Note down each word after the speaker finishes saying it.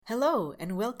Hello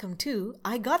and welcome to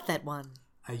I Got That One.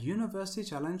 A University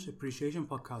Challenge Appreciation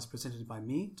Podcast presented by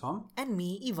me, Tom. And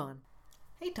me, Yvonne.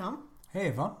 Hey Tom. Hey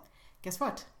Yvonne. Guess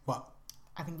what? What?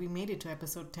 I think we made it to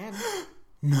episode 10.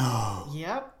 No.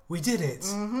 Yep. We did it.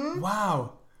 Mm-hmm.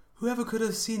 Wow. Whoever could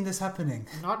have seen this happening?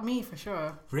 Not me, for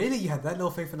sure. Really? You had that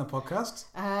little faith in the podcast?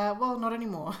 Well, not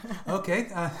anymore. Okay.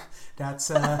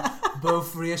 That's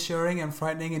both reassuring and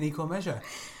frightening in equal measure.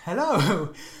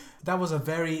 Hello. That was a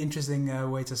very interesting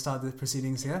way to start the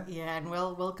proceedings here. Yeah, and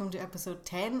welcome to episode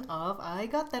 10 of I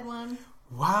Got That One.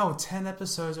 Wow, 10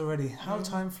 episodes already. How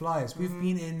time flies. We've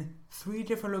been in 3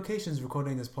 different locations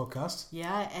recording this podcast.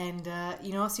 Yeah,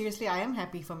 and seriously, I am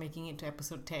happy for making it to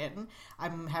episode 10.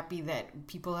 I'm happy that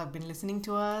people have been listening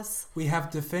to us. We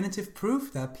have definitive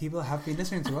proof that people have been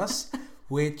listening to us,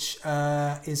 which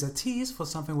is a tease for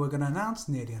something we're going to announce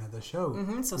near the end of the show.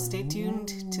 So stay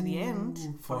tuned to the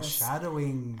end.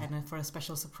 Foreshadowing. And for a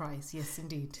special surprise. Yes,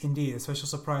 indeed. Indeed, a special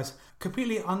surprise.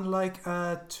 Completely unlike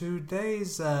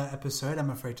today's episode, I'm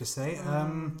afraid to say.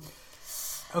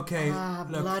 Look.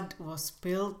 Blood was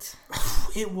spilled.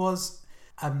 It was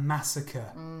a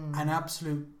massacre. An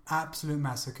absolute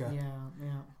massacre.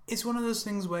 Yeah. It's one of those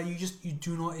things where you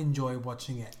do not enjoy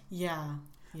watching it. Yeah.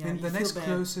 And the next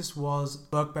closest was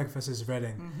Birkbeck versus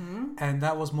Reading. And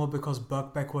that was more because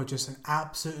Birkbeck were just an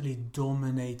absolutely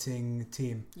dominating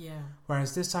team. Yeah.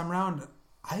 Whereas this time round,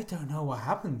 I don't know what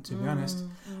happened, to be honest.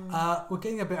 We're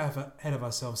getting a bit ahead of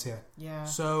ourselves here. Yeah.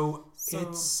 So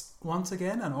it's once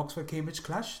again an Oxford-Cambridge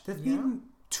clash. There've been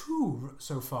 2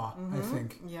 so far, I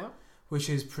think. Yeah. Which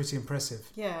is pretty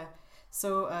impressive. Yeah.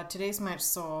 So today's match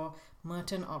saw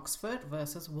Merton Oxford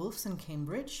versus Wolfson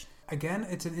Cambridge. Again,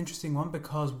 it's an interesting one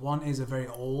because one is a very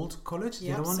old college,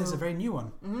 the other one is a very new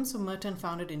one. So Merton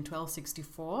founded in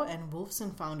 1264 and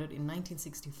Wolfson founded in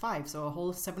 1965, so a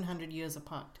whole 700 years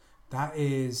apart. That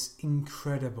is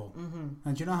incredible.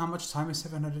 And do you know how much time is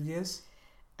 700 years?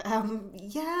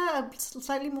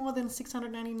 Slightly more than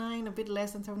 699, a bit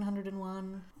less than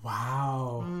 701.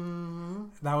 Wow.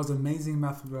 That was amazing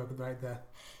math work right there.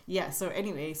 Yeah, so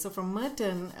anyway, from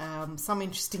Merton, some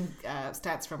interesting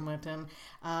stats from Merton.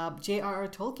 J.R.R.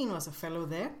 Tolkien was a fellow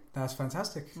there. That's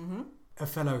fantastic. A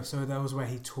fellow, so that was where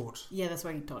he taught. Yeah, that's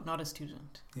where he taught, not a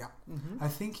student. Yeah. I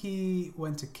think he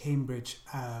went to Cambridge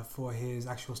for his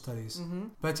actual studies.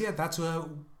 But yeah, that's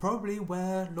probably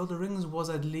where Lord of the Rings was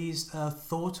at least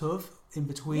thought of in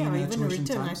between even written.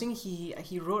 times. I think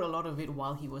he wrote a lot of it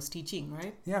while he was teaching,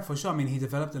 right? Yeah, for sure. I mean, he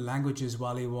developed the languages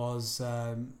while he was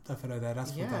a fellow there.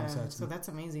 That's for damn certain. So that's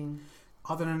amazing.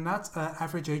 Other than that,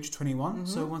 average age 21.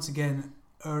 So once again,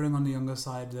 erring on the younger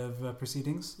side of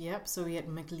proceedings. Yep, so we had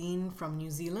McLean from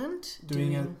New Zealand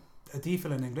doing a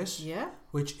DPhil in English,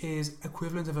 which is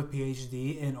equivalent of a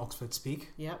PhD in Oxford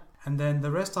speak. Yep. And then the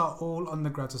rest are all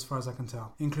undergrads as far as I can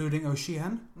tell, including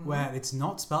O'Sheehan, where it's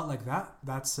not spelled like that.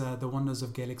 That's the wonders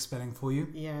of Gaelic spelling for you.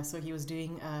 Yeah, so he was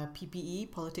doing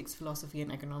PPE, Politics, Philosophy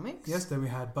and Economics. Yes, then we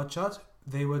had Butchart.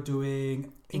 They were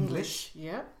doing English.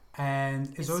 Yeah.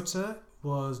 And Isotta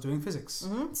was doing physics.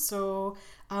 So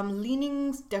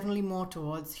leaning definitely more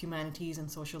towards humanities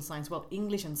and social science. Well,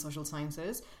 English and social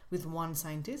sciences with one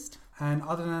scientist. And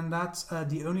other than that,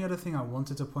 the only other thing I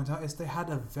wanted to point out is they had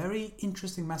a very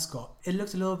interesting mascot. It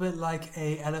looked a little bit like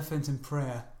a elephant in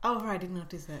prayer. Oh, right, I didn't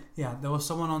notice that. Yeah, there was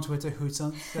someone on Twitter who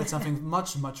said something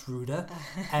much ruder.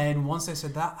 And once they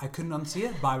said that, I couldn't unsee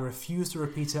it, but I refused to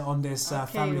repeat it on this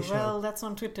family show. Well, that's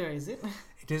on Twitter, is it?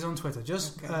 It is on Twitter.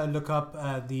 Just look up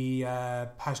the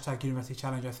hashtag University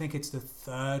Challenge. I think it's the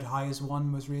 3rd highest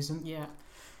one, most recent. Yeah.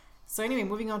 So anyway,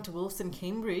 moving on to Wolfson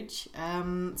Cambridge.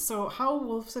 So how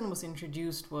Wolfson was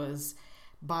introduced was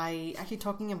by actually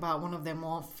talking about one of their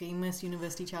more famous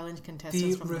University Challenge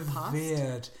contestants from the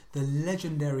past. The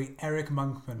legendary Eric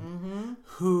Monkman,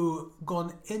 who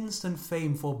got instant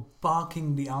fame for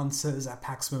barking the answers at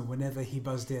Paxman whenever he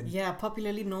buzzed in. Yeah,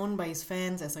 popularly known by his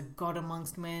fans as a god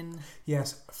amongst men.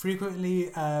 Yes,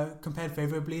 frequently compared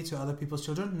favourably to other people's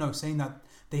children. No, saying that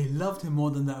they loved him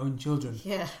more than their own children.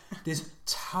 Yeah. This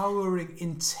towering,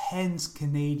 intense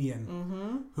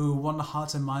Canadian who won the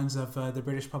hearts and minds of the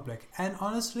British public. And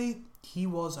honestly, he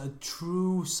was a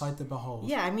true sight to behold.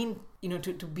 Yeah, I mean,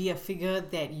 to be a figure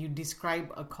that you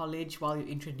describe a college while you're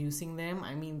introducing them,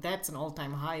 I mean, that's an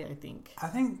all-time high, I think. I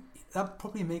think that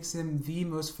probably makes him the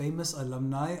most famous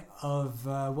alumni of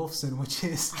Wolfson, which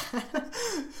is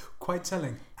quite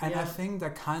telling. And I think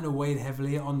that kind of weighed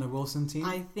heavily on the Wolfson team.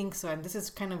 I think so. And this is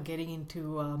kind of getting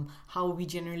into how we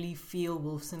generally feel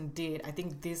Wolfson did. I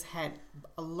think this had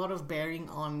a lot of bearing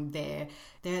on their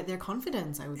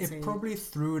confidence, I would say. It probably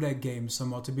threw their game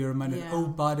somewhat to be reminded, oh,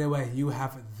 by the way, you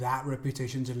have that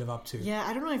reputation to live up to. Yeah,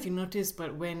 I don't know if you noticed,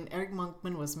 but when Eric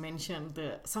Monkman was mentioned,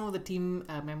 some of the team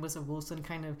members of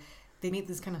Wolfson they made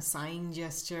this kind of sighing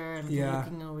gesture and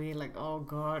looking away like, oh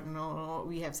God, no,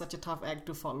 we have such a tough act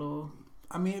to follow.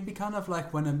 I mean, it'd be kind of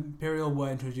like when Imperial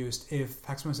were introduced, if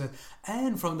Paxman said,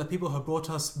 and from the people who brought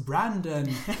us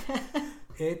Brandon,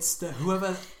 it's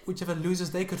whichever losers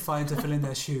they could find to fill in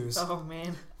their shoes. Oh,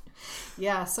 man.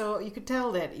 Yeah, so you could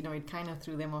tell that, it kind of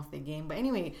threw them off their game. But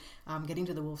anyway, getting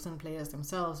to the Wolfson players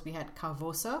themselves, we had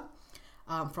Carvosa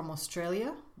from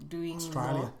Australia doing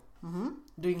law.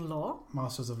 Doing law.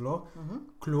 Masters of Law.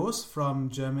 Klaus from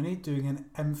Germany doing an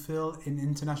MPhil in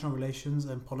International Relations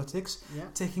and Politics. Yeah.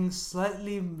 Taking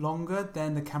slightly longer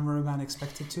than the cameraman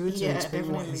expected to explain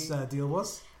definitely what his deal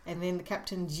was. And then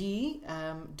Captain G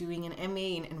doing an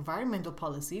MA in Environmental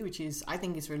Policy, which I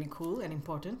think is really cool and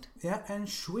important. Yeah, and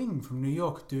Schwing from New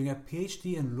York doing a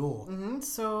PhD in law.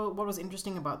 So what was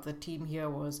interesting about the team here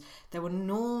was there were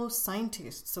no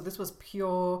scientists. So this was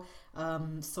pure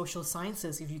social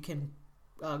sciences, if you can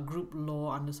group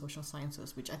law under social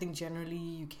sciences, which I think generally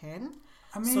you can.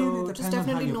 I mean, so it just depends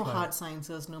definitely on how you no apply. hard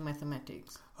sciences, no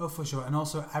mathematics. Oh, for sure. And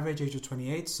also average age of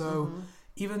 28. So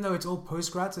even though it's all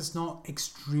postgrads, it's not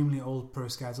extremely old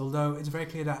postgrads. Although it's very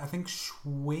clear that I think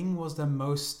Schwing was the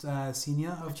most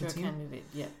senior of Mature the team. candidate,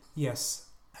 yeah. Yes.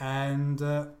 And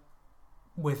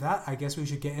with that, I guess we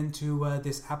should get into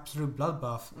this absolute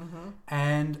bloodbath.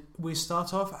 And we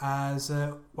start off as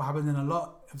what happened in a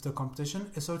lot of the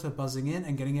competition, Isota buzzing in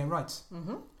and getting it right.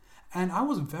 And I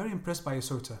was very impressed by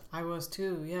Isota. I was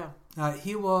too, yeah.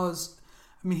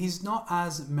 He's not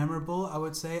as memorable, I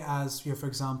would say, as, for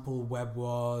example, Webb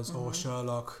was or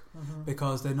Sherlock,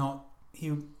 because they're not.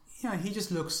 He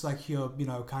just looks like your,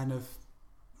 kind of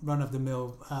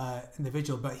run-of-the-mill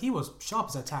individual, but he was sharp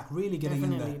as attack, really getting in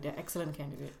there. Definitely, they're excellent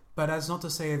candidate. But that's not to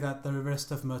say that the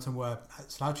rest of Merton were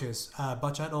slouches.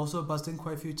 Butchart also buzzed in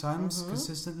quite a few times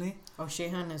consistently. Oh,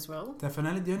 Shehan as well.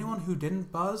 Definitely. The only one who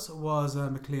didn't buzz was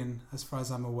McLean, as far as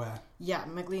I'm aware. Yeah,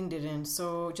 McLean didn't.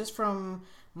 So just from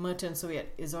Merton, so we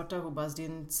had Isota who buzzed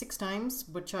in 6 times,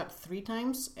 Butchart 3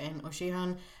 times, and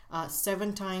O'Shehan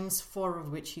 7 times, 4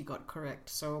 of which he got correct.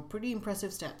 So pretty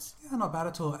impressive stats. Yeah, not bad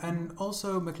at all. And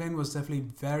also McLean was definitely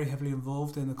very heavily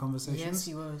involved in the conversations. Yes,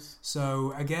 he was.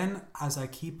 So again, as I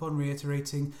keep on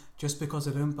reiterating, just because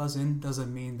they don't buzz in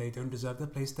doesn't mean they don't deserve their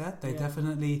place there. They're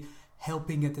definitely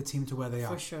helping get the team to where they are.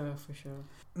 For sure.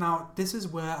 Now, this is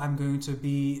where I'm going to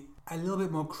be a little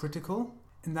bit more critical,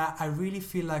 in that I really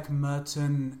feel like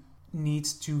Merton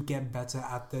needs to get better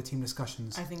at their team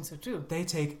discussions. I think so too. They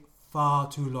take far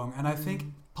too long. And I think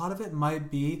part of it might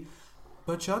be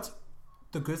Butchart.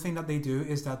 The good thing that they do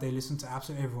is that they listen to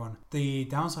absolutely everyone. The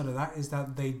downside of that is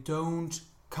that they don't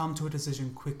come to a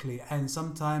decision quickly. And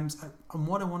sometimes, on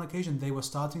more than one occasion, they were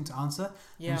starting to answer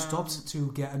and stopped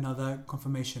to get another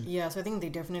confirmation. Yeah, so I think they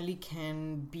definitely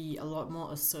can be a lot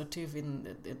more assertive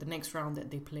in the next round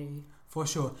that they play. For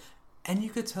sure. And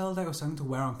you could tell that was starting to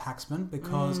wear on Paxman,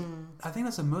 because I think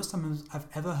that's the most time I've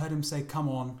ever heard him say, come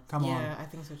on. Yeah, I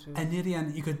think so too. And near the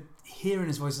end, you could hear in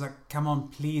his voice, like, come on,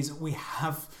 please, we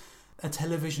have a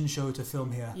television show to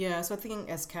film here. Yeah, so I think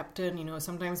as captain,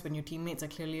 sometimes when your teammates are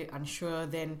clearly unsure,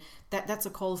 then that's a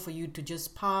call for you to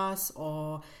just pass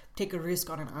or take a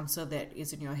risk on an answer that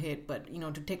is in your head. But,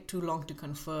 to take too long to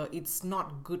confer, it's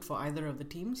not good for either of the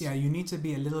teams. Yeah, you need to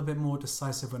be a little bit more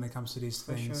decisive when it comes to these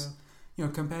things. For sure.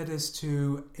 Compare this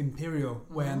to Imperial,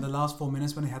 where in the last 4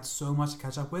 minutes when they had so much to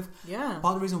catch up with, part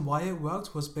of the reason why it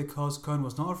worked was because Cohen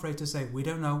was not afraid to say, we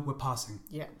don't know, we're passing.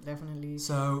 Yeah, definitely.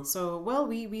 So well,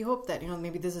 we hope that,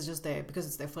 maybe this is just because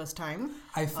it's their first time.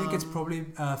 I think it's probably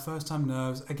first time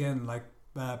nerves. Again, like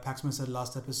Paxman said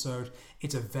last episode,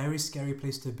 it's a very scary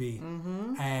place to be.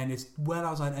 And it's well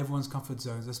outside everyone's comfort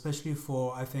zones, especially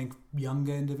for, I think,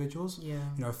 younger individuals,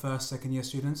 first, second year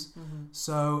students.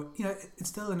 So, it's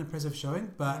still an impressive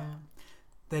showing, but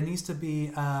there needs to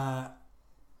be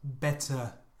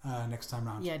better next time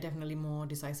round. Yeah, definitely more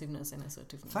decisiveness and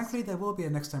assertiveness. Thankfully, there will be a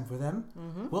next time for them.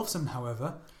 Wolfson,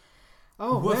 however...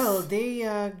 Oh, well,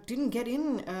 they didn't get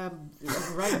in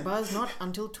right buzz, not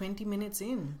until 20 minutes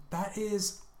in. That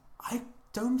is... I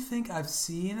don't think I've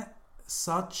seen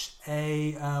such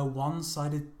a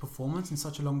one-sided performance in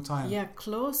such a long time. Yeah,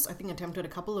 Close, I think, attempted a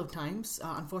couple of times.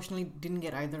 Unfortunately, didn't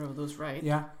get either of those right.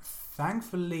 Yeah.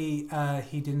 Thankfully,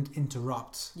 he didn't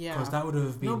interrupt. Yeah. Because that would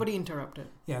have been... Nobody interrupted.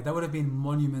 Yeah, that would have been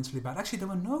monumentally bad. Actually, there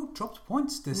were no dropped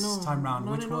points this time round,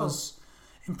 which was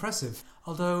impressive.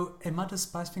 Although it might have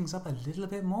spiced things up a little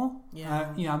bit more.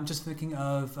 Yeah. I'm just thinking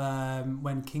of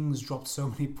when Kings dropped so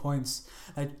many points.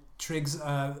 Triggs,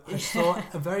 I saw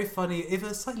a very funny, if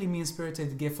a slightly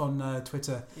mean-spirited gif on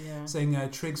Twitter saying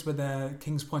Triggs with the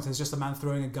King's points is just a man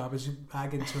throwing a garbage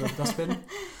bag into a dustbin.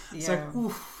 It's like,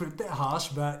 oof, a bit harsh,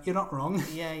 but you're not wrong.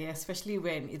 Yeah, especially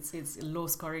when it's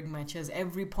low-scoring matches.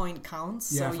 Every point counts,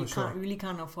 so you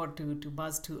can't afford to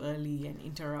buzz too early and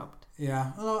interrupt.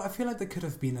 Yeah, although I feel like they could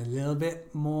have been a little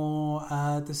bit more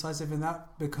decisive in that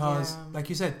because, like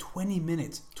you said, 20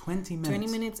 minutes. 20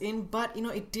 minutes in, but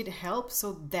it did help.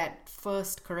 So that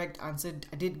first correct answer,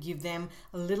 I did give them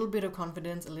a little bit of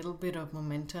confidence, a little bit of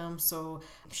momentum. So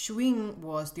Shuing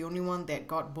was the only one that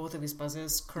got both of his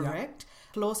buzzers correct. Yeah.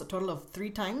 Close a total of 3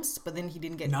 times, but then he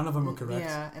didn't get... None of them were correct.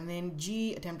 Yeah, and then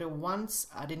G attempted once,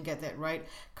 I didn't get that right.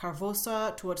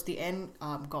 Carvosa, towards the end,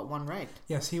 got 1 right.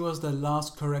 Yes, he was the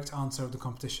last correct answer of the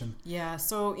competition. Yeah,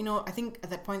 so, I think at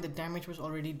that point the damage was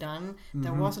already done. Mm-hmm.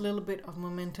 There was a little bit of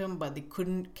momentum, but they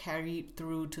couldn't carry it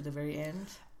through to the very end.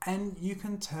 And you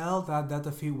can tell that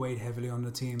defeat weighed heavily on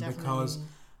the team because...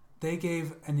 They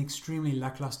gave an extremely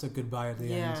lackluster goodbye at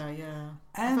the end. Yeah.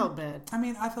 And I felt bad. I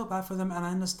mean, I felt bad for them, and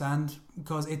I understand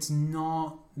because it's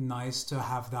not nice to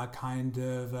have that kind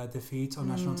of defeat on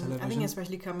national television. I think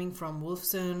especially coming from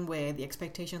Wolfson, where the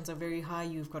expectations are very high.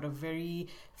 You've got a very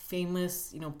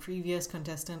famous, previous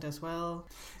contestant as well.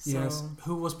 Yes,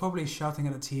 who was probably shouting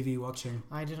at the TV watching.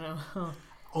 I don't know.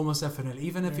 Almost definitely.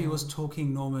 Even if he was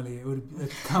talking normally, it would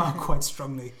come out quite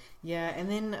strongly. Yeah, and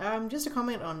then just a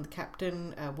comment on the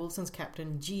captain, Wolfson's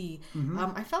captain, G.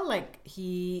 I felt like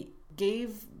he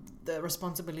gave the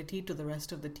responsibility to the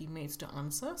rest of the teammates to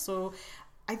answer. So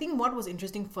I think what was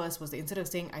interesting first was that instead of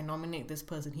saying, I nominate this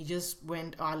person, he just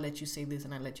went, I'll let you say this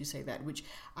and I'll let you say that, which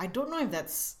I don't know if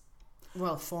that's,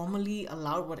 formally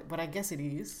allowed, but I guess it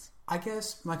is. I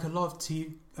guess, like a lot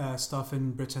of stuff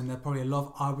in Britain, there are probably a lot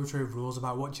of arbitrary rules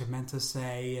about what you're meant to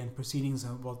say and proceedings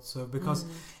and what. So because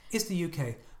it's the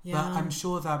UK. Yeah. But I'm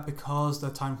sure that because the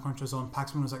time crunch was on,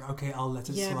 Paxman was like, okay, I'll let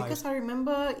it slide. Yeah, because I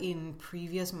remember in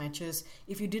previous matches,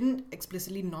 if you didn't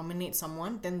explicitly nominate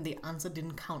someone, then the answer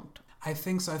didn't count. I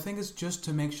think so. I think it's just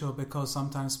to make sure because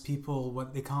sometimes people,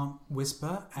 they can't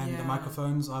whisper and the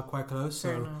microphones are quite close.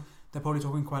 Fair enough. They're probably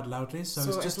talking quite loudly, so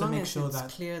it's just to make sure that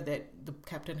it's clear that the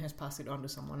captain has passed it on to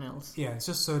someone else. Yeah, it's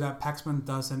just so that Paxman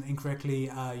doesn't incorrectly,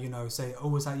 say, "Oh,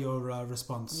 was that your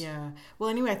response?" Yeah. Well,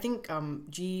 anyway, I think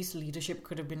G's leadership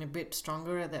could have been a bit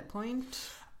stronger at that point.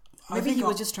 Maybe he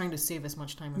was just trying to save as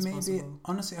much time as possible.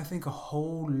 Honestly, I think a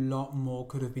whole lot more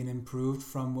could have been improved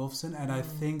from Wolfson, and I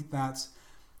think that.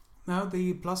 Now,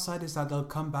 the plus side is that they'll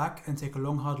come back and take a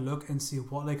long, hard look and see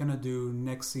what they're going to do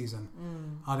next season.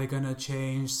 Are they going to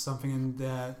change something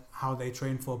in how they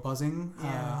train for buzzing?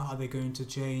 Yeah. Are they going to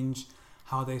change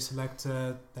how they select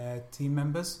their team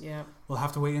members? Yeah. We'll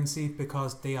have to wait and see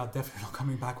because they are definitely not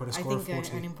coming back with a score of 40. I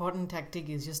think an important tactic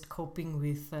is just coping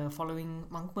with following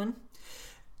Monkman.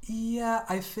 Yeah,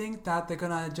 I think that they're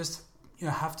going to just...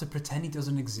 have to pretend he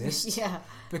doesn't exist. Yeah.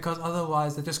 Because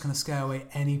otherwise they're just going to scare away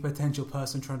any potential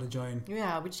person trying to join.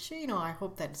 Yeah, which, I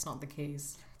hope that's not the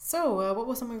case. So, what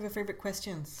were some of your favourite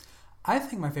questions? I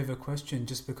think my favourite question,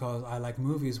 just because I like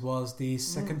movies, was the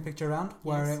second picture round,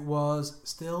 where it was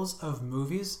stills of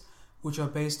movies which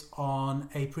are based on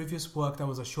a previous work that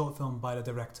was a short film by the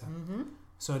director. Mm-hmm.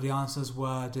 So the answers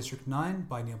were District 9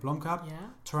 by Neil Blomkamp,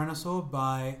 Tyrannosaur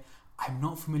by... I'm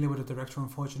not familiar with the director,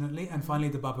 unfortunately. And finally,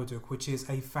 The Babadook, which is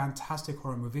a fantastic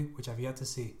horror movie, which I've yet to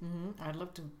see. Mm-hmm. I'd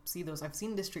love to see those. I've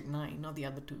seen District 9, not the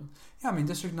other two. Yeah,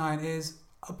 District 9 is,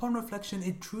 upon reflection,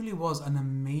 it truly was an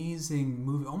amazing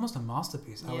movie, almost a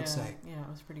masterpiece, I would say. Yeah, it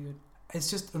was pretty good.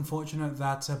 It's just unfortunate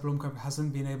that Blomkamp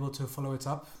hasn't been able to follow it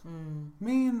up. I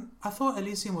mean, I thought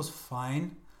Elysium was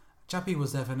fine. Chappie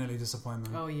was definitely a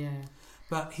disappointment. Oh, yeah.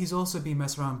 But he's also been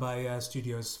messed around by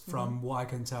studios, from what I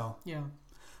can tell. Yeah.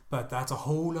 But that's a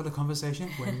whole other conversation.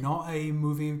 We're not a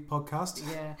movie podcast.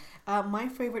 Yeah. My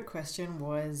favorite question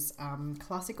was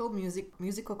classical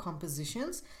musical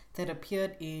compositions that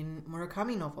appeared in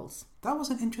Murakami novels. That was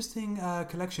an interesting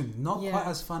collection. Not quite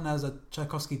as fun as a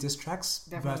Tchaikovsky diss tracks.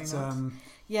 Definitely not.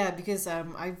 Yeah, because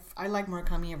I like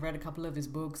Murakami. I've read a couple of his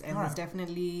books, and there's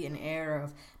definitely an air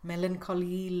of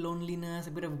melancholy, loneliness,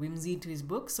 a bit of whimsy to his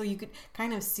books. So you could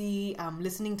kind of see,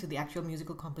 listening to the actual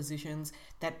musical compositions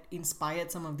that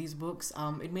inspired some of these books,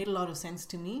 it made a lot of sense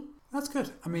to me. That's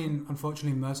good. I mean,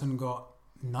 unfortunately, Merton got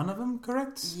none of them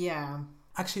correct. Yeah.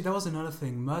 Actually, that was another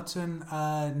thing. Merton,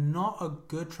 not a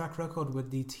good track record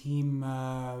with the team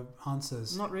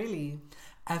answers. Not really.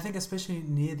 I think especially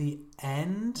near the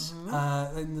end,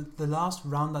 in the last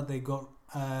round that they got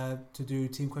to do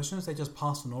team questions, they just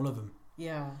passed on all of them.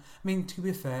 Yeah. I mean, to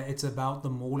be fair, it's about the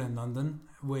mall in London,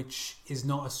 which is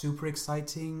not a super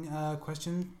exciting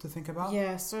question to think about.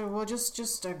 Yeah, so well,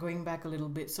 just going back a little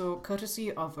bit. So,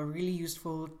 courtesy of a really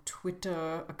useful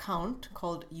Twitter account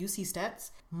called UC Stats,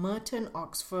 Merton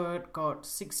Oxford got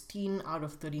 16 out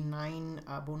of 39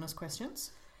 bonus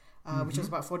questions, which was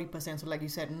about 40%. So, like you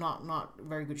said, not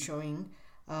very good showing.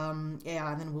 And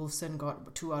then Wolfson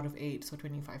got 2 out of 8, so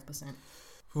 25%.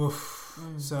 Oof.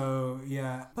 So,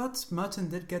 yeah. But Merton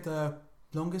did get the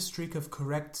longest streak of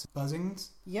correct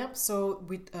buzzings. Yep, so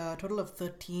with a total of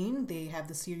 13, they have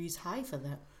the series high for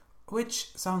that.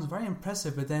 Which sounds very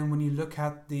impressive, but then when you look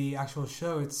at the actual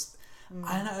show, it's...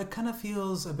 I know, it kind of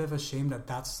feels a bit of a shame that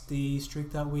that's the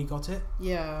streak that we got it.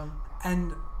 Yeah.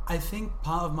 And I think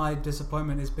part of my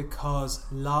disappointment is because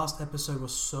last episode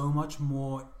was so much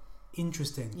more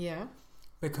interesting. Yeah.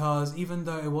 Because even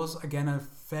though it was, again, a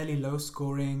fairly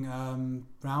low-scoring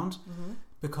round,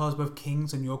 because both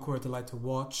Kings and Yoko were a delight to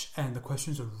watch, and the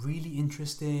questions were really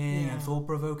interesting and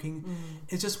thought-provoking,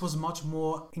 it just was much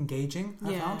more engaging,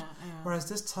 I found. Yeah. Whereas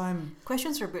this time...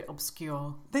 Questions are a bit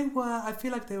obscure. They were, I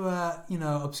feel like they were,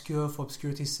 obscure for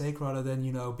obscurity's sake rather than,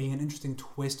 being an interesting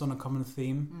twist on a common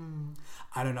theme.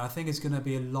 I don't know, I think it's going to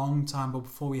be a long time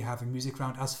before we have a music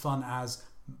round as fun as...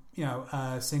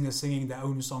 singers singing their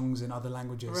own songs in other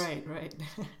languages. Right.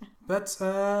 But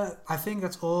I think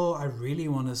that's all I really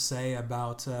want to say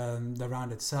about the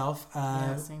round itself.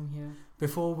 Same here.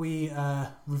 Before we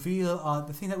reveal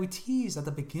the thing that we teased at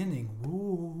the beginning.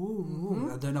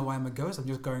 I don't know why I'm a ghost, I'm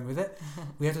just going with it.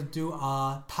 We have to do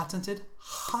our patented,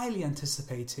 highly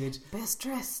anticipated... Best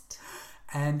dressed.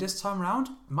 And this time round,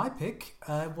 my pick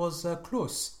was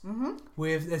Klaus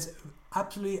with this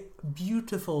absolutely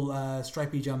beautiful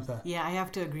stripy jumper. Yeah, I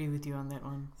have to agree with you on that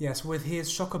one. Yes, with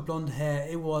his shocker blonde hair,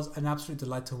 it was an absolute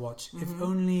delight to watch. If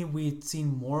only we'd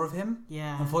seen more of him.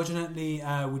 Yeah. Unfortunately,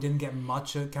 we didn't get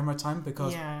much camera time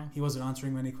because he wasn't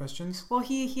answering many questions. Well,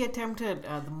 he attempted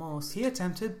the most. He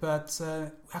attempted, but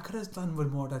I could have done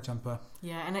with more of that jumper.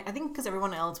 Yeah, and I think because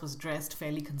everyone else was dressed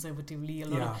fairly conservatively, a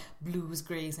lot of blues,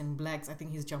 greys, and blacks, I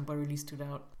think his jumper really stood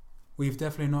out. We've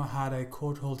definitely not had a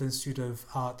Courtauld Institute of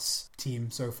Arts team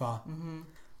so far.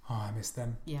 Oh, I miss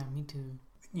them. Yeah, me too.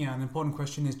 Yeah, an important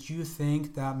question is, do you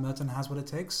think that Merton has what it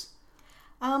takes?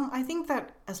 I think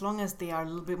that as long as they are a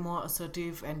little bit more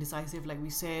assertive and decisive, like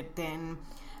we said, then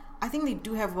I think they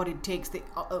do have what it takes. They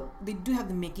do have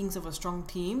the makings of a strong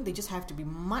team. They just have to be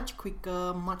much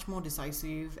quicker, much more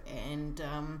decisive, and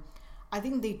I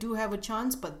think they do have a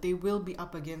chance, but they will be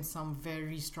up against some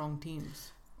very strong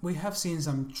teams. We have seen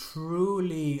some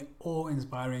truly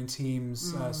awe-inspiring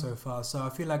teams so far, so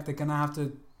I feel like they're going to have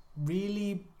to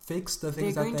really fix the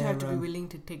things that they're... They're going to have to be willing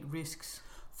to take risks.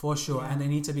 For sure, and they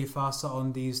need to be faster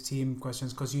on these team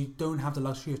questions because you don't have the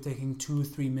luxury of taking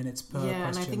 2-3 minutes per question. Yeah,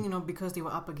 and I think, because they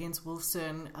were up against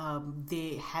Wolfson,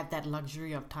 they had that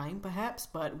luxury of time perhaps,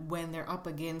 but when they're up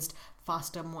against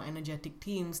faster, more energetic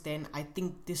teams, then I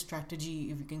think this strategy,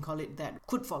 if you can call it that,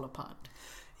 could fall apart.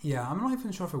 Yeah, I'm not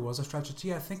even sure if it was a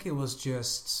strategy. I think it was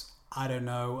just, I don't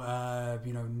know,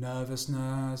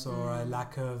 nervousness or a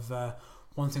lack of...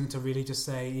 wanting to really just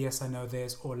say, yes, I know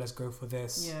this, or let's go for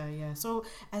this. Yeah. So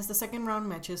as the second round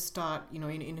matches start,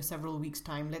 in several weeks'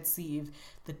 time, let's see if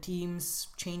the teams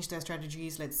change their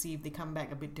strategies. Let's see if they come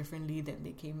back a bit differently than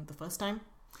they came the first time.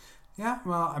 Yeah,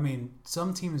 well, I mean,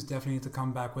 some teams definitely need to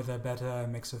come back with a better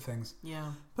mix of things.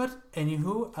 Yeah. But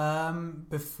anywho,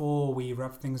 before we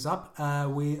wrap things up,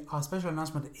 our special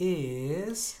announcement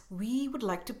is... We would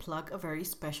like to plug a very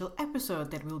special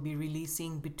episode that we'll be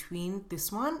releasing between this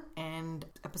one and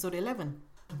episode 11.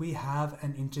 We have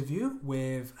an interview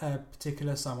with a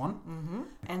particular someone.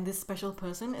 And this special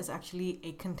person is actually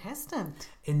a contestant.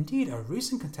 Indeed, a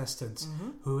recent contestant.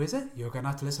 Who is it? You're going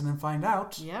to have to listen and find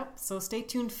out. Yep, so stay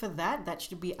tuned for that. That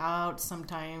should be out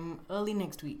sometime early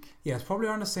next week. Yeah, it's probably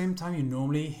around the same time you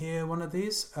normally hear one of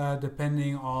these,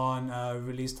 depending on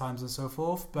release times and so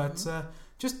forth. But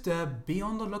just be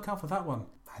on the lookout for that one.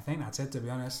 I think that's it, to be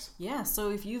honest. Yeah, so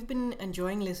if you've been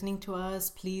enjoying listening to us,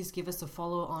 please give us a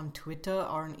follow on Twitter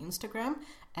or on Instagram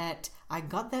at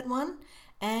IGotThatOne.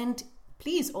 And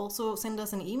please also send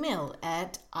us an email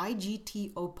at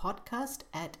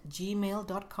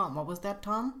igtopodcast@gmail.com. What was that,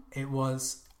 Tom? It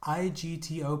was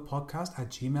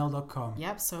igtopodcast@gmail.com.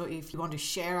 Yep, so if you want to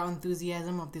share our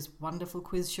enthusiasm of this wonderful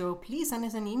quiz show, please send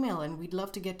us an email and we'd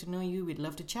love to get to know you. We'd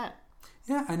love to chat.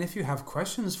 Yeah, and if you have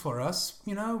questions for us,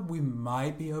 we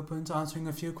might be open to answering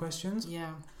a few questions.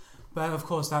 Yeah. But of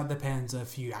course, that depends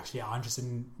if you actually are interested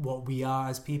in what we are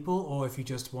as people, or if you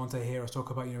just want to hear us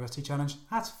talk about University Challenge.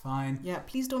 That's fine. Yeah,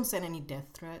 please don't send any death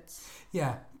threats.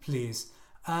 Yeah, please.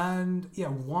 And yeah,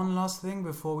 one last thing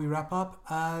before we wrap up.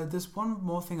 There's one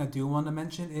more thing I do want to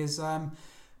mention is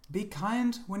be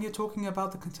kind when you're talking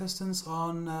about the contestants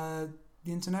on the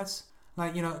internet.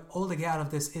 Like, all they get out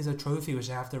of this is a trophy which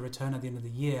they have to return at the end of the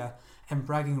year, and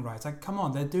bragging rights. Like, come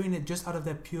on, they're doing it just out of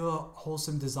their pure,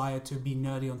 wholesome desire to be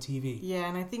nerdy on TV. Yeah,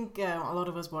 and I think a lot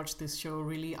of us watch this show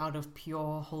really out of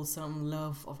pure, wholesome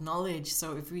love of knowledge.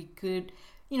 So if we could,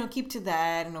 keep to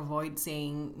that and avoid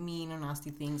saying mean or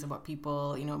nasty things about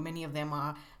people. Many of them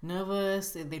are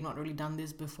nervous. They've not really done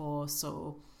this before,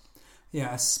 so...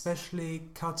 Yeah, especially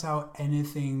cut out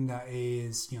anything that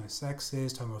is,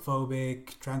 sexist,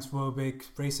 homophobic, transphobic,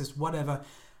 racist, whatever.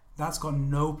 That's got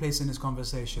no place in this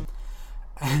conversation.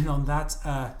 And on that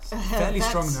fairly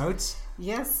strong note,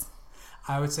 yes,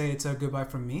 I would say it's a goodbye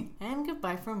from me. And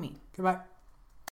goodbye from me. Goodbye.